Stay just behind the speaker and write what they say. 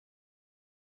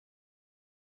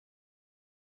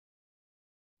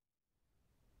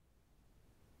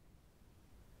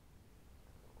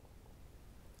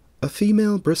A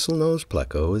female bristlenose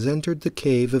pleco has entered the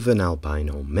cave of an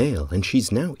albino male, and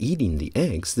she's now eating the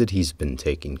eggs that he's been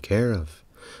taking care of.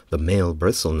 The male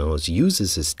bristlenose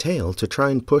uses his tail to try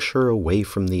and push her away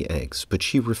from the eggs, but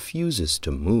she refuses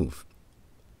to move.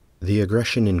 The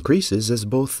aggression increases as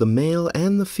both the male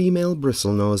and the female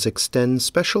bristlenose extend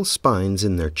special spines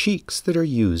in their cheeks that are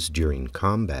used during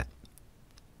combat.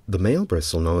 The male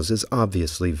bristlenose is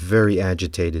obviously very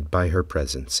agitated by her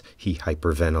presence. He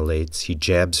hyperventilates, he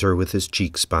jabs her with his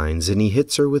cheek spines, and he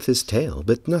hits her with his tail,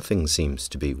 but nothing seems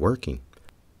to be working.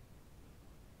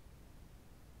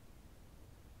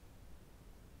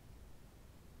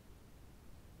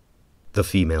 The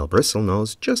female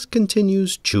bristlenose just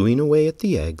continues chewing away at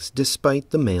the eggs despite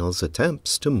the male's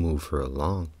attempts to move her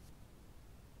along.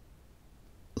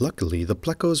 Luckily, the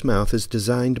pleco's mouth is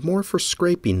designed more for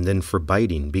scraping than for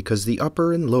biting because the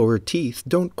upper and lower teeth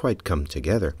don't quite come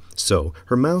together, so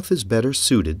her mouth is better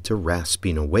suited to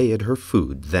rasping away at her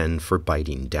food than for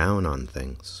biting down on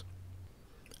things.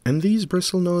 And these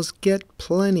bristlenose get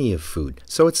plenty of food,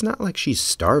 so it's not like she's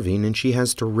starving and she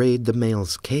has to raid the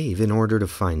male's cave in order to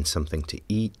find something to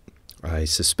eat. I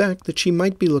suspect that she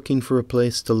might be looking for a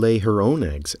place to lay her own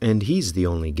eggs, and he's the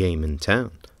only game in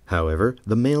town. However,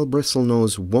 the male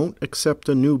bristlenose won't accept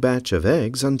a new batch of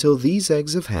eggs until these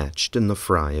eggs have hatched and the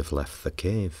fry have left the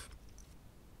cave.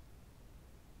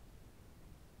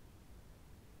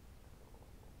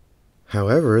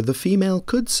 However, the female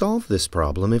could solve this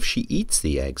problem if she eats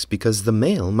the eggs, because the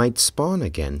male might spawn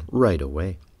again right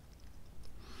away.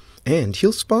 And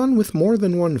he'll spawn with more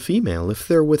than one female if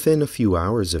they're within a few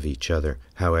hours of each other.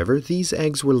 However, these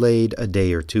eggs were laid a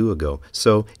day or two ago,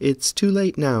 so it's too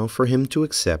late now for him to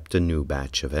accept a new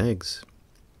batch of eggs.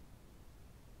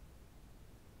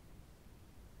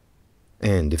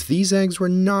 And if these eggs were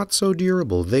not so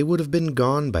durable, they would have been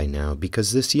gone by now,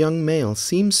 because this young male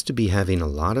seems to be having a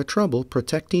lot of trouble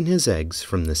protecting his eggs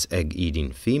from this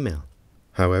egg-eating female.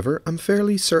 However, I'm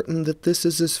fairly certain that this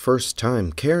is his first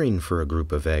time caring for a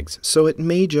group of eggs, so it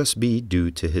may just be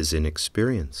due to his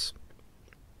inexperience.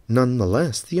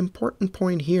 Nonetheless, the important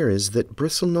point here is that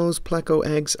bristlenose pleco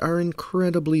eggs are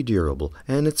incredibly durable,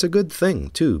 and it's a good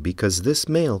thing, too, because this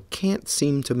male can't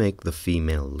seem to make the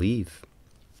female leave.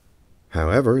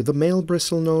 However, the male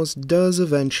bristlenose does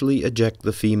eventually eject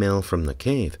the female from the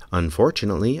cave.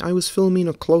 Unfortunately, I was filming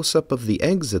a close-up of the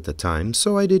eggs at the time,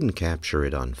 so I didn't capture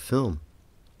it on film.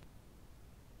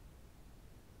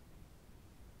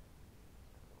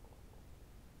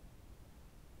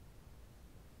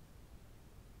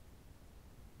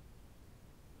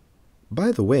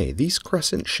 By the way, these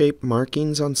crescent-shaped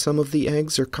markings on some of the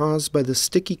eggs are caused by the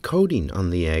sticky coating on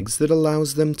the eggs that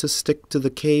allows them to stick to the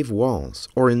cave walls,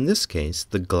 or in this case,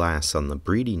 the glass on the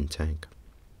breeding tank.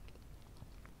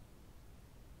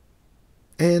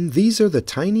 And these are the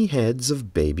tiny heads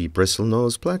of baby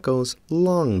bristlenose plecos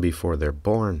long before they're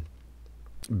born.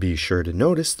 Be sure to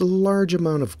notice the large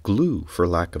amount of glue, for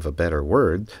lack of a better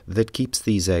word, that keeps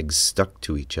these eggs stuck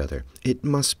to each other. It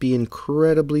must be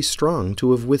incredibly strong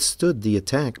to have withstood the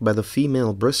attack by the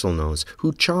female bristlenose,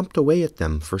 who chomped away at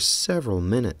them for several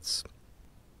minutes.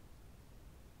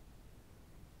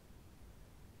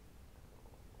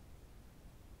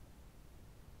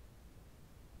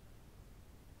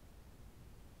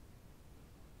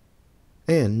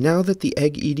 And now that the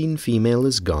egg-eating female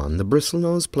is gone, the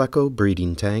bristlenose pleco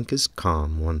breeding tank is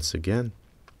calm once again.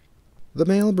 The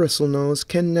male bristlenose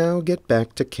can now get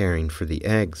back to caring for the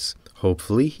eggs.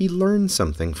 Hopefully he learned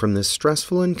something from this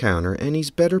stressful encounter and he's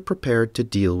better prepared to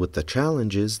deal with the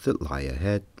challenges that lie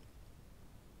ahead.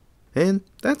 And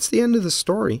that's the end of the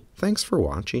story. Thanks for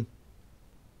watching.